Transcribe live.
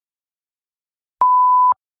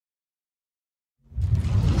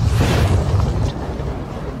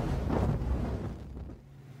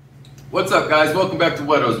What's up, guys? Welcome back to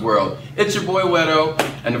Whetto's World. It's your boy Whetto,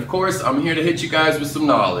 and of course, I'm here to hit you guys with some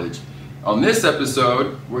knowledge. On this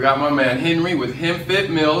episode, we got my man Henry with Him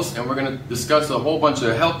Fit Meals, and we're going to discuss a whole bunch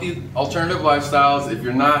of healthy alternative lifestyles if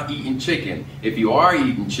you're not eating chicken. If you are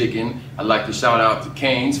eating chicken, I'd like to shout out to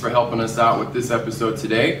Cane's for helping us out with this episode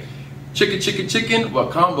today. Chicken,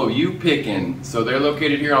 what combo you picking? So they're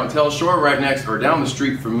located here on Tell Shore, right next or down the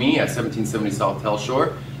street from me at 1770 South Tell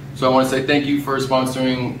Shore. So I want to say thank you for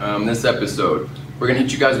sponsoring this episode. We're going to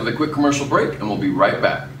hit you guys with a quick commercial break and we'll be right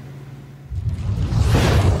back.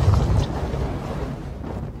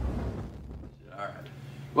 Alright.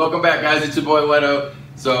 Welcome back, guys. It's your boy Whetto.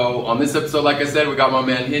 So on this episode, like I said, we got my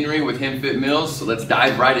man Henry with Him Fit Meals. So let's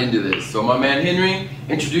dive right into this. So my man Henry,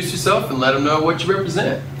 introduce yourself and let them know what you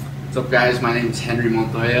represent. What's up, guys? My name is Henry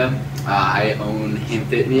Montoya. I own Him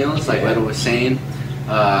Fit Meals, like Whetto was saying.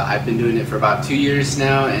 I've been doing it for about 2 years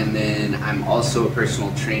now, and then I'm also a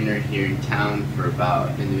personal trainer here in town for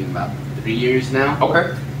been doing about 3 years now.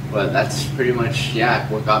 Okay. But that's pretty much,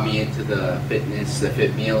 what got me into the fitness, the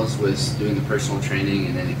fit meals, was doing the personal training,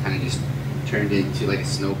 and then it kind of just turned into like a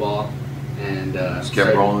snowball, and just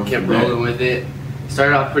kept rolling with it.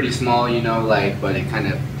 Started off pretty small, but it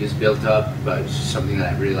kind of just built up, but it's just something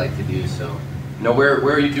that I really like to do, so. Now, where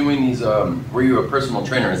are you doing these? Were you a personal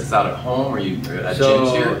trainer? Is this out at home, or are you at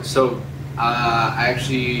gyms here? So, I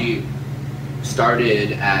actually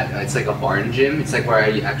started at it's like a barn gym. It's like where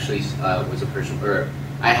I actually was a personal, or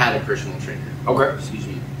I had a personal trainer. Okay. Excuse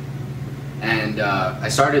me. And I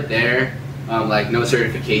started there, like no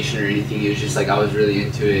certification or anything. It was just like I was really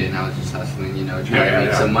into it, and I was just hustling, trying to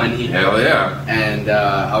make some money. Hell yeah. And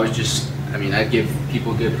I'd give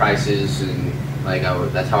people good prices, and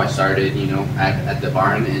that's how I started, at the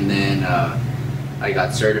barn, and then I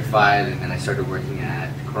got certified, and then I started working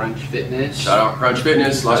at Crunch Fitness. Shout out Crunch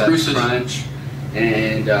Fitness, Las Cruces. Crunch,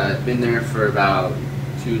 and been there for about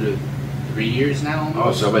 2 to 3 years now.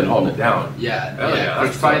 Oh, so I've been holding it down. Yeah, yeah.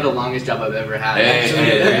 It's probably the longest job I've ever had. Hey,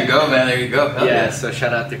 there you go, man. There you go. Yeah, so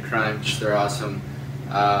shout out to Crunch. They're awesome.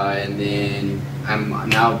 And then I'm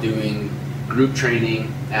now doing group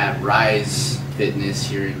training at Rise Fitness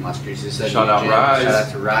here in Las Cruces. Shout out Rise. Shout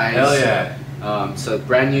out to Rise. Hell yeah. So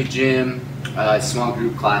brand new gym, small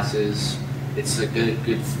group classes. It's a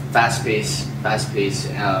good fast-paced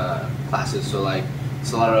classes. So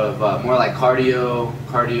it's a lot of more like cardio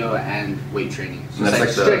and weight training. So it's like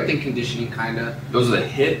strength and conditioning kind of. Those are the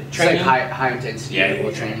HIIT training? It's like high intensity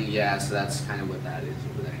interval training. Yeah, so that's kind of what that is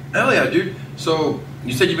over there. Hell yeah, dude. So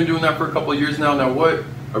you said you've been doing that for a couple of years now. Now, what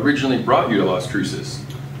originally brought you to Las Cruces?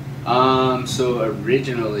 So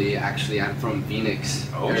originally, actually, I'm from Phoenix,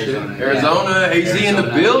 Arizona. Arizona, AZ in the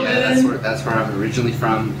building. Yeah, that's where I'm originally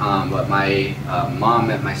from. But my mom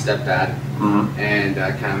met my stepdad, and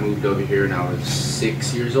I kind of moved over here when I was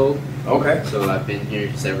 6 years old. Okay. So I've been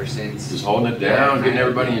here ever since. Just holding it down, getting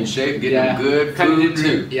everybody in shape, getting them good food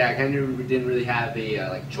too. Yeah, I kind of didn't really have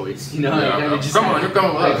a choice, Yeah, come on, you're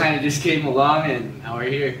coming with us. I kind of just came along, and now we're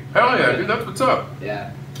here. Hell yeah, dude, that's what's up.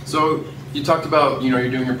 Yeah. So you talked about, you're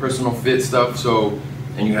doing your personal fit stuff,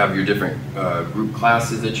 and you have your different group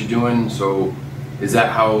classes that you're doing. So is that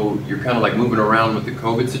how you're kind of like moving around with the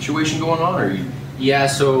COVID situation going on, or you? Yeah,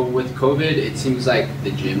 so with COVID, it seems like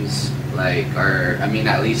the gyms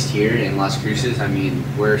at least here in Las Cruces,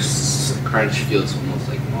 where Crunch feels almost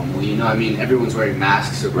like normal, everyone's wearing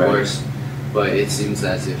masks, of course, but it seems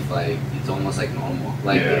as if it's almost like normal.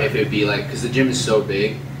 If it'd be because the gym is so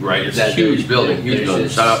big. Right, it's a huge building,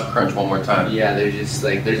 Shout out to Crunch one more time. Yeah, there's just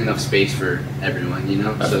there's enough space for everyone,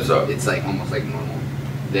 so it's almost like normal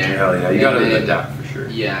there. Hell yeah, you gotta adapt for sure.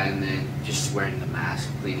 Yeah, and then just wearing the mask,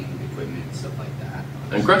 cleaning equipment, and stuff like that.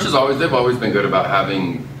 And Crunch they've always been good about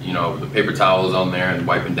having, the paper towels on there and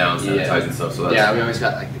wiping down, sanitizing stuff. So that's, we always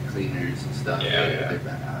got the cleaners and stuff. They're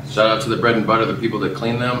badass. Shout out to the bread and butter, the people that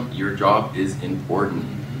clean them. Your job is important.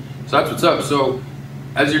 So that's what's up. So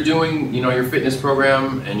as you're doing, your fitness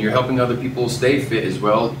program and you're helping other people stay fit as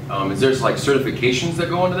well, is there certifications that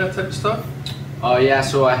go into that type of stuff? Yeah,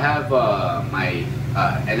 so I have my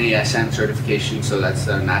NASM certification, so that's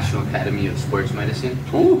the National Academy of Sports Medicine.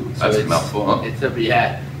 Ooh, that's a mouthful, huh?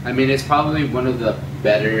 It's probably one of the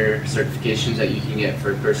better certifications that you can get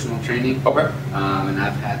for personal training. Okay. And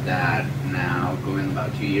I've had that now going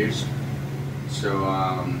about 2 years. So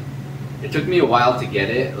it took me a while to get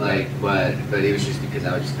it, but it was just because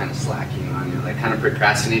I was just kind of slacking on it, kind of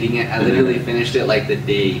procrastinating it. I literally finished it the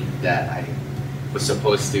day that I was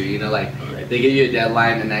supposed to, they give you a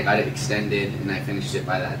deadline, and I got it extended, and I finished it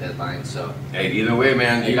by that deadline. So hey, either way,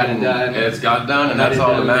 man, got it done. It's got done, and that's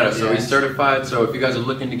all that matters. So he's certified. So if you guys are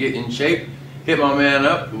looking to get in shape hit my man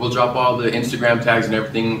up. We'll drop all the Instagram tags and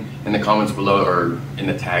everything in the comments below, or in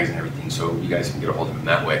the tags and everything, so you guys can get a hold of him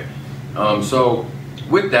that way. So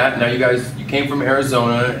with that, now you came from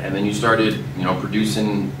Arizona, and then you started,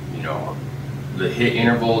 producing, the hit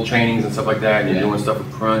interval trainings and stuff like that, and you're doing stuff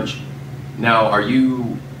with Crunch. Now, are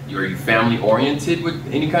you family oriented with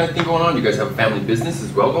any kind of thing going on? Do you guys have a family business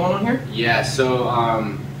as well going on here? Yeah, so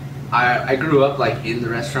I grew up like in the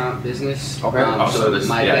restaurant business. Okay.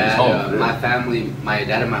 My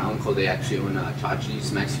dad and my uncle, they actually own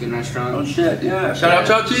Chachi's Mexican restaurant. Oh shit! Yeah. Shout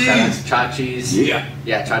out Chachi's. Chachi's. Yeah.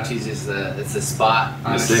 Yeah, Chachi's is the spot.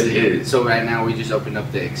 Yes, it is. So right now we just opened up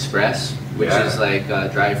the Express, which is like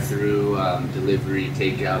drive-through, delivery,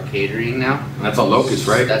 takeout, catering now. And that's on Locust,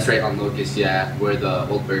 right? That's right on Locust. Yeah, where the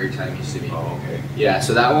old Burger Time used to be. Oh, okay. Yeah,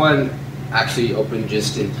 so that one actually opened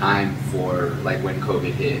just in time for like when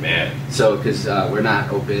COVID hit. Man. So because we're not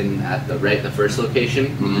open at the first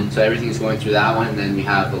location, so everything's going through that one. And then we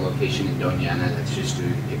have the location in Doñana that's just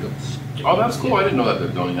doing pickups. Oh, that's cool. I didn't know that they're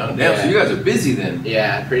Doñana. Damn, so you guys are busy then.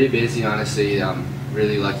 Yeah, pretty busy, honestly.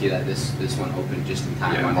 Really lucky that this one opened just in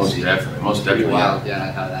time. Yeah, honestly. most definitely. Wild,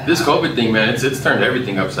 yeah, how that this happened. COVID thing, man, it's turned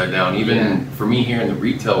everything upside down. Even for me here in the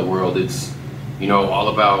retail world, it's all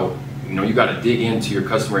about you got to dig into your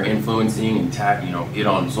customer influencing and get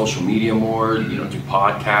on social media more. Do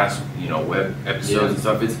podcasts, web episodes and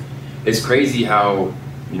stuff. It's crazy how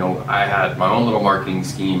I had my own little marketing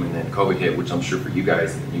scheme, and then COVID hit, which I'm sure for you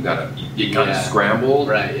guys, and you get kind of scrambled.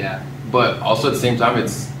 Right. Yeah. But also at the same time,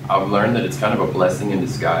 I've learned that it's kind of a blessing in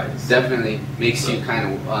disguise. Definitely makes you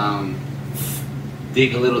kind of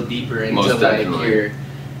dig a little deeper into like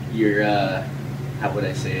your how would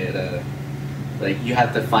I say it? Like you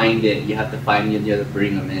have to find it. You have to find it. You have to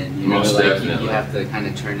bring them in. Most definitely. You have to kind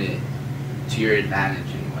of turn it to your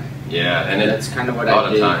advantage in a way. Yeah, and that's kind of what I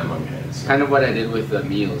did. A lot of time on hands. Kind of what I did with the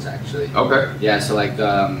meals, actually. Okay. Yeah, so like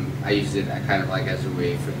I used it kind of like as a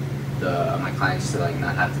way for my clients to like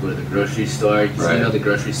not have to go to the grocery store. Because the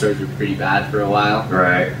grocery stores were pretty bad for a while.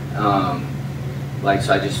 Right.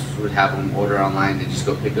 So I just would have them order online, they just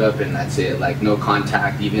go pick up, and that's it. Like no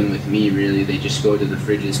contact even with me really. They just go to the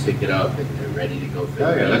fridges, pick it up, and they're ready to go.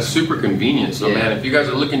 Oh yeah, that's super convenient. So man, if you guys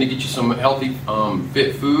are looking to get you some healthy,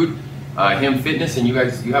 fit food, Him Fitness, and you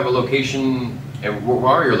have a location. And where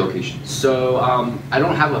are your locations? So I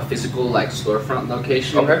don't have a physical like storefront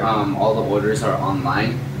location. Okay. All the orders are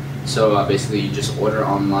online. So basically, you just order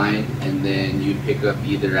online, and then you pick up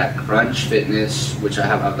either at Crunch Fitness, which I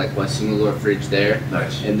have like a single door fridge there.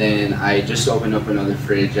 Nice. And then I just opened up another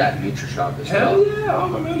fridge at NutriShop as well. Hell yeah! Oh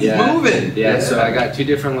my man, it's moving. Yeah. So I got 2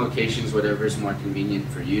 different locations, whatever's more convenient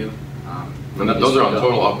for you. And those are on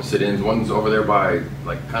total opposite ends. One's over there by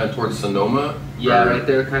like kind of towards Sonoma. Yeah, right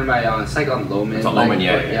there, kind of by it's like on Loman. It's on Loman,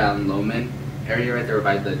 yeah, on Loman area right there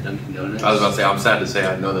by the Dunkin' Donuts. I was about to say, I'm sad to say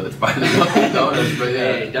I know that it's by the Dunkin' Donuts, but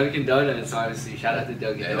yeah. Hey, Dunkin' Donuts, honestly, shout out to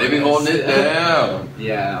Dunkin' Donuts. They've been holding it down.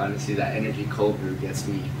 Yeah, honestly, that energy cold brew gets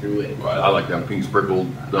me through it. Well, I like them pink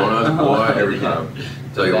sprinkled donuts, boy, every time.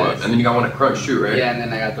 Tell you what, and then you got one at Crunch too, right? Yeah, and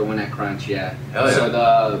then I got the one at Crunch, yeah. Hell yeah.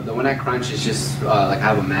 So the one at Crunch is just like I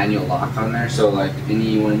have a manual lock on there, so like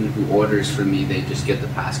anyone who orders from me, they just get the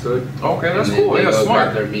passcode. Okay, that's and then cool. They Yeah, go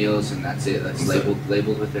smart. grab their meals, and that's it. That's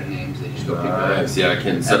labeled with their names. They just go pick it up. Yeah, I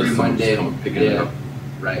can set Every it Monday. come picking it up.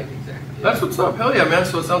 Right, exactly. Yeah. That's what's up. Hell yeah, man.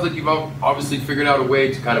 So it sounds like you've obviously figured out a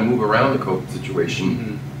way to kind of move around the COVID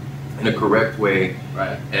situation in a correct way,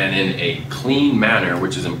 right, and in a clean manner,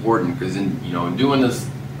 which is important because in doing this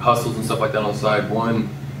hustles and stuff like that on the side, one,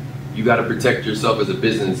 you got to protect yourself as a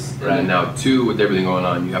business, and then now 2, with everything going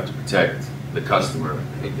on, you have to protect the customer.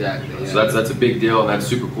 Exactly. Yeah. So that's a big deal, and that's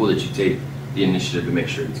super cool that you take the initiative to make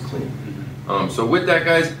sure it's clean. So with that,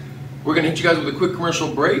 guys, we're gonna hit you guys with a quick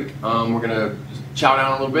commercial break. We're gonna just chow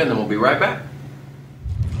down a little bit, and then we'll be right back.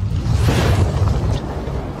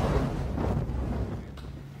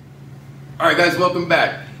 All right, guys, welcome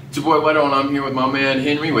back. It's your boy Whetto, and I'm here with my man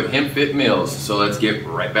Henry with Him Fit Meals. So let's get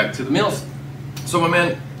right back to the meals. So my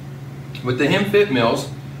man, with the Him Fit Meals,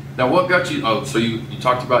 now what got you? Oh, so you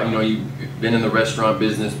talked about you've been in the restaurant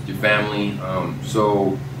business with your family.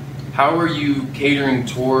 So how are you catering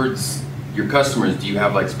towards your customers? Do you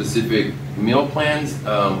have like specific meal plans,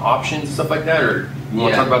 options, stuff like that, or you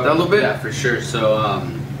want to talk about that a little bit? Yeah, for sure. So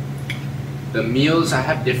the meals I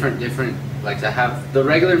have different like I have the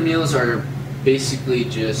regular meals are basically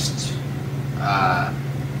just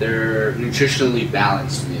they're nutritionally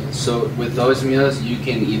balanced meals. So with those meals, you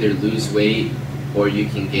can either lose weight or you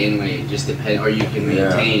can gain weight, just depend, or you can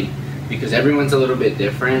maintain. because everyone's a little bit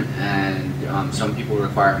different, and some people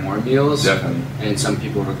require more meals, Definitely. and some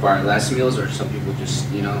people require less meals, or some people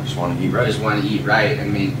just Just want to eat right. just want to eat right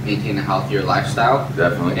and maintain a healthier lifestyle.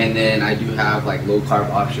 Definitely. And then I do have like low carb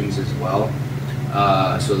options as well.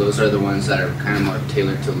 So those are the ones that are kind of more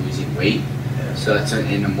tailored to losing weight. Yeah. So it's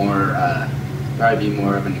in a more probably be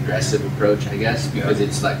more of an aggressive approach, I guess, because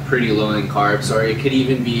it's like pretty low in carbs, or it could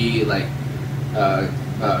even be like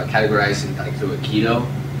categorized in like to a keto.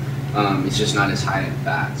 It's just not as high in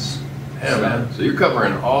fats. Yeah, man. So you're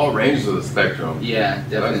covering all ranges of the spectrum. Yeah,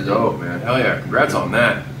 definitely. That's dope, man. Hell yeah. Congrats on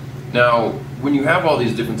that. Now, when you have all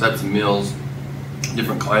these different types of meals,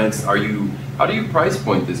 different clients, how do you price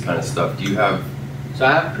point this kind of stuff? Do you have... So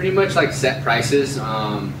I have pretty much like set prices.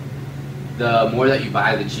 The more that you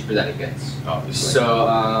buy, the cheaper that it gets. Obviously.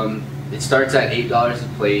 So it starts at $8 a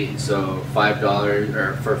plate. So $5,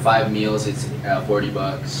 or for 5 meals, it's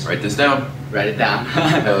 $40. Write this down. Write it down.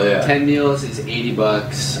 Hell yeah. 10 meals is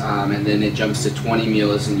 $80, and then it jumps to 20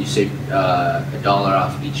 meals, and you save $1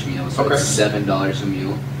 off each meal. So Okay. it's $7 a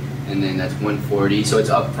meal, and then that's $140. So it's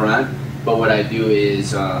upfront. But what I do is,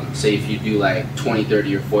 say if you do like 20,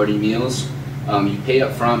 30, or 40 meals, you pay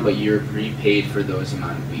up front, but you're repaid for those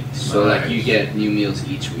amount of weeks. So like you get new meals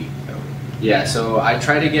each week. Yeah, so I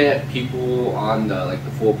try to get people on the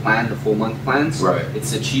full plan, the full month plans. Right.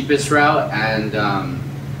 It's the cheapest route, and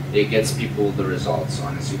it gets people the results,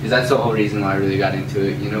 honestly, because that's the whole reason why I really got into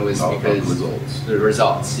it. Is because the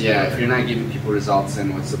results. Yeah, if you're not giving people results,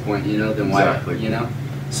 then what's the point? Then why? Exactly.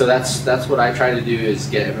 So that's what I try to do, is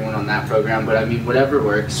get everyone on that program. But I mean, whatever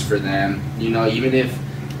works for them. Even if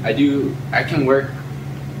I can work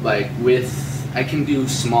I can do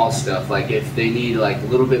small stuff. Like if they need like a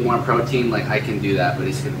little bit more protein, like I can do that, but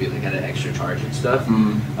it's gonna be like at an extra charge and stuff.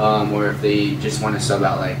 Mm-hmm. Or if they just want to sub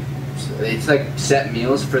out it's like set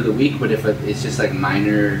meals for the week, but if it's just like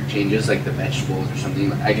minor changes, like the vegetables or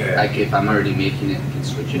something, if I'm already making it, I can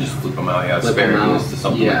switch it. Just flip them out, Flip them out. to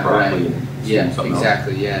something like broccoli. Right. Yeah,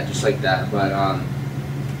 exactly. Yeah, just like that. But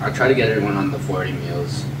I try to get everyone on the 40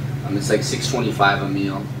 meals. It's like $6.25 a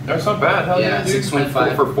meal. That's not bad. Hell yeah, dude.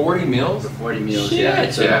 $6.25 for 40 meals. For 40 meals, Shit, yeah.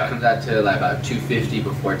 So yeah. that comes out to like about $250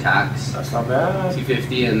 before tax. That's not bad.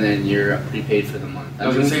 $250, and then you're prepaid for the month. I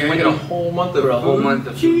was gonna say, you get a whole month of for a whole food? month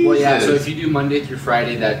of food. Well, yeah. So Jesus. if you do Monday through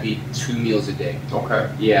Friday, that'd be 2 meals a day. Okay.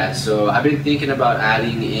 Yeah. So I've been thinking about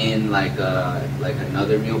adding in like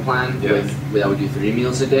another meal plan that would do 3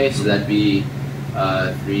 meals a day. So that'd be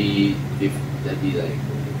that'd be like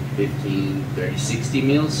 15, 30, 60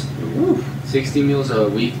 meals. Ooh. 60 meals a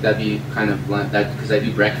week. That'd be kind of blunt. That because I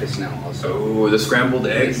do breakfast now also. Oh, the scrambled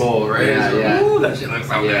egg bowl, right? Yeah. Ooh, that shit looks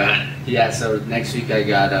so good. Yeah. So next week I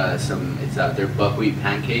got they're buckwheat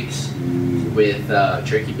pancakes with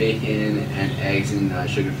turkey bacon and eggs and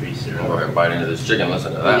sugar-free syrup. All right, bite into this chicken.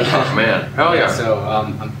 Listen to that. Oh, man. Hell yeah. So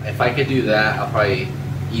if I could do that, I'll probably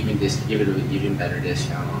even give it an even better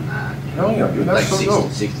discount on that. Hell yeah, dude. That's like so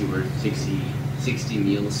dope. 60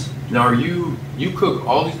 meals. Now, are you cook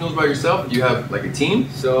all these meals by yourself? Do you have like a team?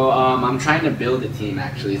 So I'm trying to build a team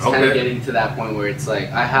actually. It's kind of getting to that point where it's like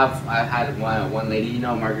I've had one lady,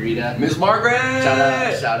 Margarita. Miss Margaret!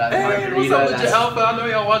 Shout out hey, Margarita. What's up with your alpha? I know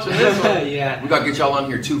y'all watching this one. Yeah. We gotta get y'all on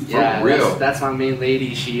here too, for real. That's my main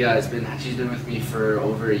lady. She's been with me for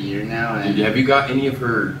over a year now. And have you got any of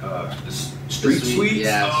her street sweets?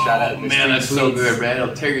 Yeah, oh, shout out. Man, that's so good, man.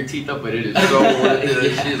 It'll tear your teeth up, but it is so worth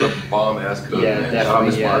it. She's a bomb ass cook, yeah, man. definitely. Shout out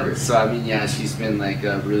Miss Margaret. So I mean, she's been like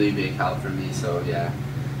a really big help for me. So yeah,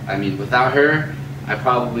 I mean, without her, I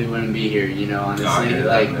probably wouldn't be here. Honestly,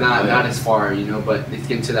 not as far. But it's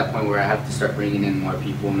getting to that point where I have to start bringing in more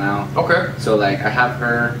people now. Okay. So like I have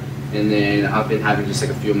her, and then I've been having just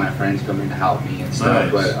like a few of my friends come in to help me and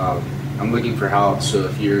stuff. Nice. But I'm looking for help. So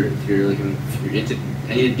if you're into,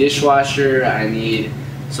 I need a dishwasher. I need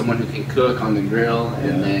someone who can cook on the grill,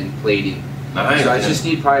 and then plating. Nice. So I just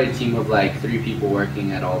need probably a team of like 3 people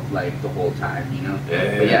working at all the whole time,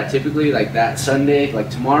 Yeah. But yeah, typically like that Sunday, like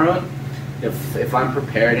tomorrow, if I'm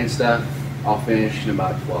prepared and stuff, I'll finish in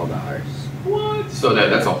about 12 hours. What? So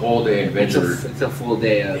that's a whole day adventure. It's a full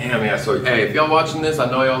day of. Damn, yeah. So hey, if y'all watching this,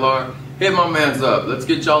 I know y'all are. Hit my man's up. Let's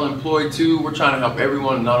get y'all employed too. We're trying to help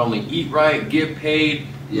everyone not only eat right, get paid,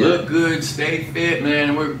 look good, stay fit,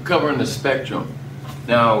 man. We're covering the spectrum.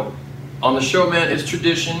 Now, on the show, man, it's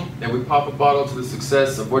tradition that we pop a bottle to the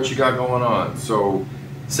success of what you got going on. So,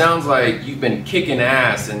 sounds like you've been kicking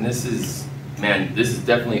ass, and this is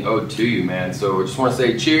definitely owed to you, man. So, I just want to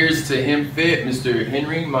say cheers to him fit, Mr.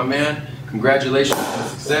 Henry, my man. Congratulations on the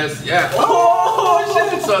success. Yeah. Oh,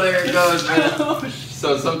 shit. So there it goes, man.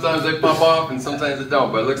 So sometimes they pop off and sometimes they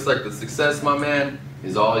don't. But it looks like the success, my man.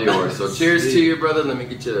 is all yours. So cheers to you, brother. Let me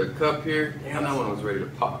get you a cup here. Damn, that one was ready to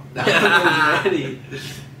pop. That one was ready.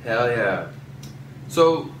 Hell yeah.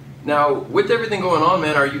 So now with everything going on,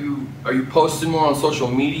 man, are you posting more on social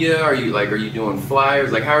media? Are you doing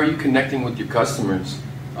flyers? Like, how are you connecting with your customers?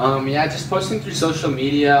 Yeah, just posting through social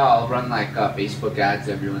media. I'll run like Facebook ads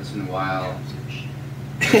every once in a while.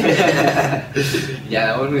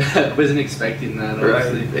 Yeah, I wasn't expecting that.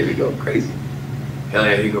 Honestly. Right, there we go, crazy. Hell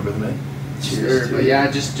yeah, here you go, brother, man. Sure, but yeah,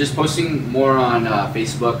 just posting more on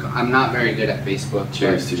Facebook. I'm not very good at Facebook.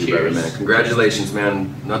 Cheers to you, brother, man. Congratulations,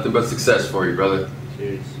 man. Nothing but success for you, brother.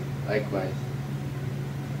 Cheers. Likewise.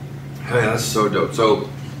 Hell yeah, that's so dope. So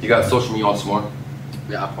you got social media, some more?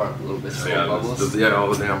 Yeah, I'll part a little bit. Yeah, bubbles. Yeah,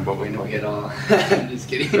 all the damn bubbles. We don't get all. I'm just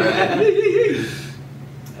kidding.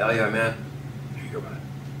 Hell yeah, man. Here you go, man.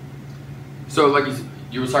 So like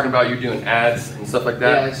you were talking about, you're doing ads and stuff like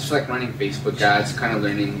that? Yeah, it's just like running Facebook ads, kind of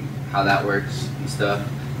learning how that works and stuff.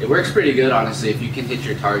 It works pretty good, honestly. If you can hit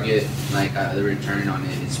your target, like the return on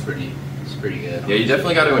it is pretty good. Yeah, you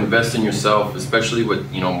definitely got to invest in yourself, especially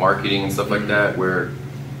with marketing and stuff like that. Where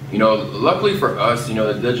luckily for us,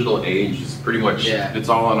 the digital age is pretty much it's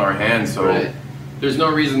all in our hands. So there's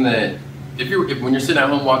no reason that when you're sitting at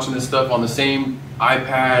home watching this stuff on the same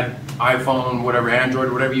iPad, iPhone, whatever,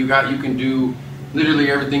 Android, whatever you got, you can do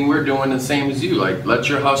literally everything we're doing the same as you. Like, let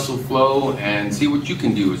your hustle flow and see what you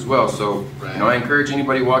can do as well. So I encourage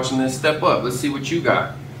anybody watching this, step up. Let's see what you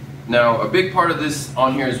got. Now, a big part of this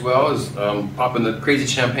on here as well is popping the crazy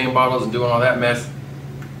champagne bottles and doing all that mess.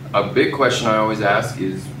 A big question I always ask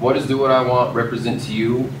is, what does Do What I Want represent to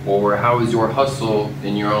you, or how is your hustle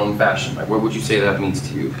in your own fashion? Like, what would you say that means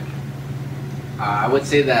to you? I would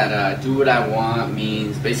say that do what I want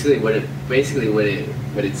means basically what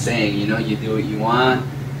it's saying. You do what you want.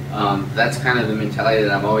 That's kind of the mentality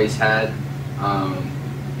that I've always had.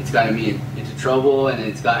 It's gotten me into trouble, and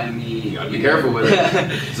it's gotten me. You gotta be careful with it.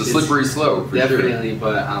 It's a slippery slope, for definitely, sure.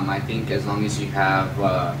 But I think as long as you have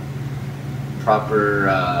proper,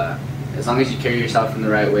 as long as you carry yourself in the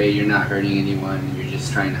right way, you're not hurting anyone. You're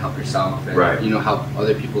just trying to help yourself and help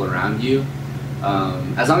other people around you.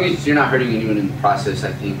 As long as you're not hurting anyone in the process,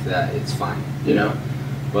 I think that it's fine. You know,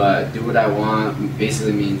 but do what I want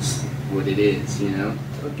basically means what it is.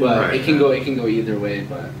 But it can go either way.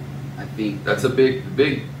 But I think that's a big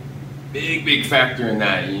factor in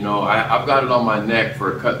that. I've got it on my neck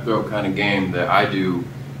for a cutthroat kind of game that I do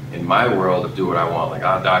in my world of do what I want. Like,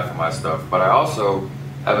 I'll die for my stuff, but I also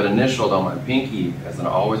have it initialed on my pinky as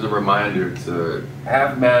always a reminder to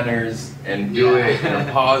have manners and do it in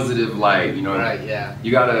a positive light.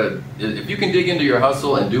 You gotta, if you can dig into your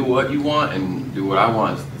hustle and do what you want and do what I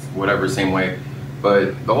want, whatever, same way.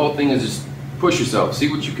 But the whole thing is just push yourself,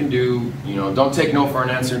 see what you can do. Don't take no for an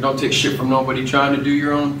answer. Don't take shit from nobody. Trying to do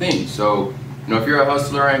your own thing. So, if you're a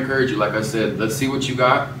hustler, I encourage you. Like I said, let's see what you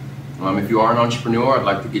got. If you are an entrepreneur, I'd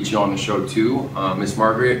like to get you on the show too. Miss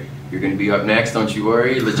Margaret, you're going to be up next, don't you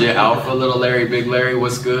worry. Legit Alpha, Little Larry, Big Larry,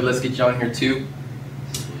 what's good? Let's get you on here too.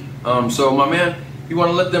 So my man, you want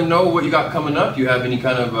to let them know what you got coming up? Do you have any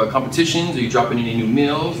kind of competitions? Are you dropping any new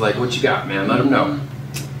meals? Like, what you got, man? Let them know.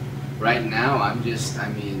 Right now,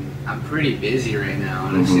 I'm pretty busy right now,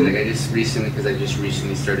 honestly. Like, I just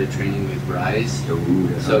recently started training with Rise. So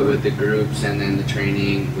with the groups and then the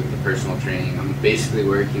training, with the personal training, I'm basically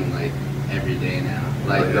working like every day now.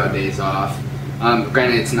 Like, no days off.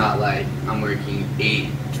 Granted, it's not like I'm working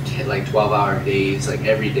 12-hour days like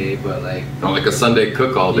every day, but like not like a Sunday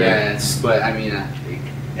cook all day. Yes, but I mean,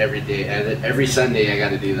 every day, every Sunday, I got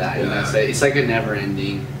to do that. So it's like a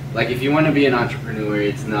never-ending. Like, if you want to be an entrepreneur,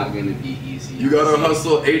 it's not going to be easy. You got to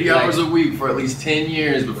hustle 80 hours a week for at least 10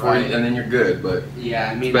 years before, and then you're good. But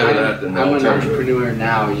yeah, I mean, I'm an entrepreneur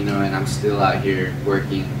now, and I'm still out here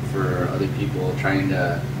working for other people, trying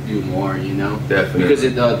to do more, Definitely. Because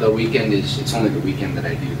the weekend it's only the weekend that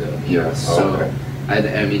I do the meals. So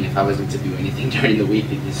I mean, if I wasn't to do anything during the week,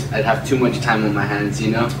 I'd have too much time on my hands,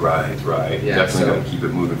 Right. Yeah, definitely got to keep it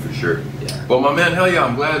moving for sure. Yeah. Well, my man, hell yeah,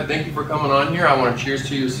 I'm glad. Thank you for coming on here. I want to cheers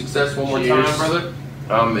to your success one more time, brother.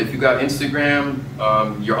 If you got Instagram,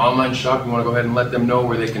 your online shop, you want to go ahead and let them know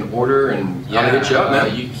where they can order and how to hit you up,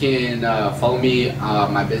 man. You can follow me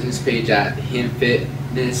my business page at Him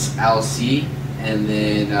Fitness LC, and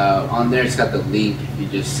then on there it's got the link. If you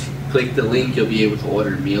just click the link, you'll be able to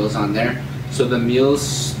order meals on there. So the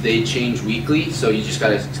meals, they change weekly, so you just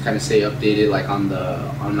gotta kind of stay updated, like on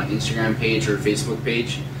my Instagram page or Facebook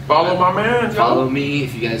page. Follow my man. Follow me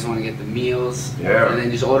if you guys want to get the meals. Yeah. And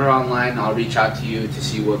then just order online. I'll reach out to you to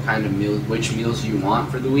see what kind of which meals you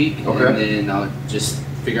want for the week. Okay. And then I'll just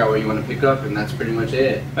figure out what you want to pick up, and that's pretty much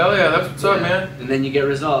it. Hell yeah, that's what's up, man. And then you get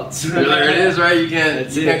results. There it is, right? You can't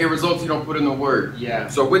That's get results, you don't put in the work. Yeah.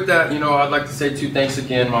 So with that, I'd like to say too, thanks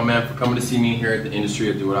again, my man, for coming to see me here at the industry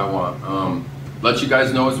at Do What I Want. Let you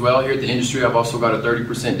guys know as well, here at the industry, I've also got a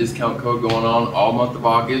 30% discount code going on all month of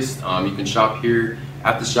August. You can shop here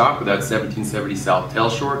at the shop, with that 1770 South Tail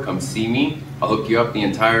Shore. Come see me. I'll hook you up the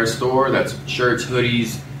entire store. That's shirts,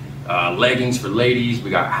 hoodies, leggings for ladies. We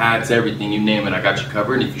got hats, everything, you name it, I got you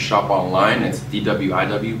covered. And if you shop online, it's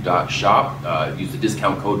dwiw.shop. Use the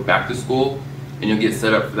discount code back to school and you'll get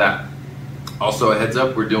set up for that. Also, a heads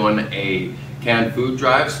up, we're doing a canned food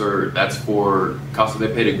drive, so that's for Casa de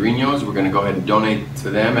Pellegrinos. We're going to go ahead and donate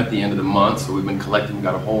to them at the end of the month. So we've been collecting, we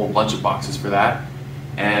got a whole bunch of boxes for that.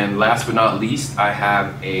 And last but not least, I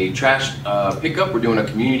have a trash pickup. We're doing a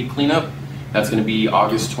community cleanup. That's going to be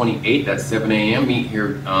August 28th at 7 a.m. Meet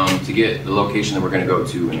here to get the location that we're going to go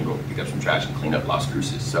to and go pick up some trash and clean up Las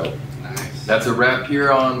Cruces. So nice. That's a wrap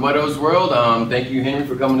here on Whetto's World. Thank you, Henry,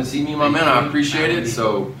 for coming to see me, my man. I appreciate it.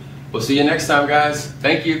 So we'll see you next time, guys.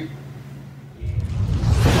 Thank you.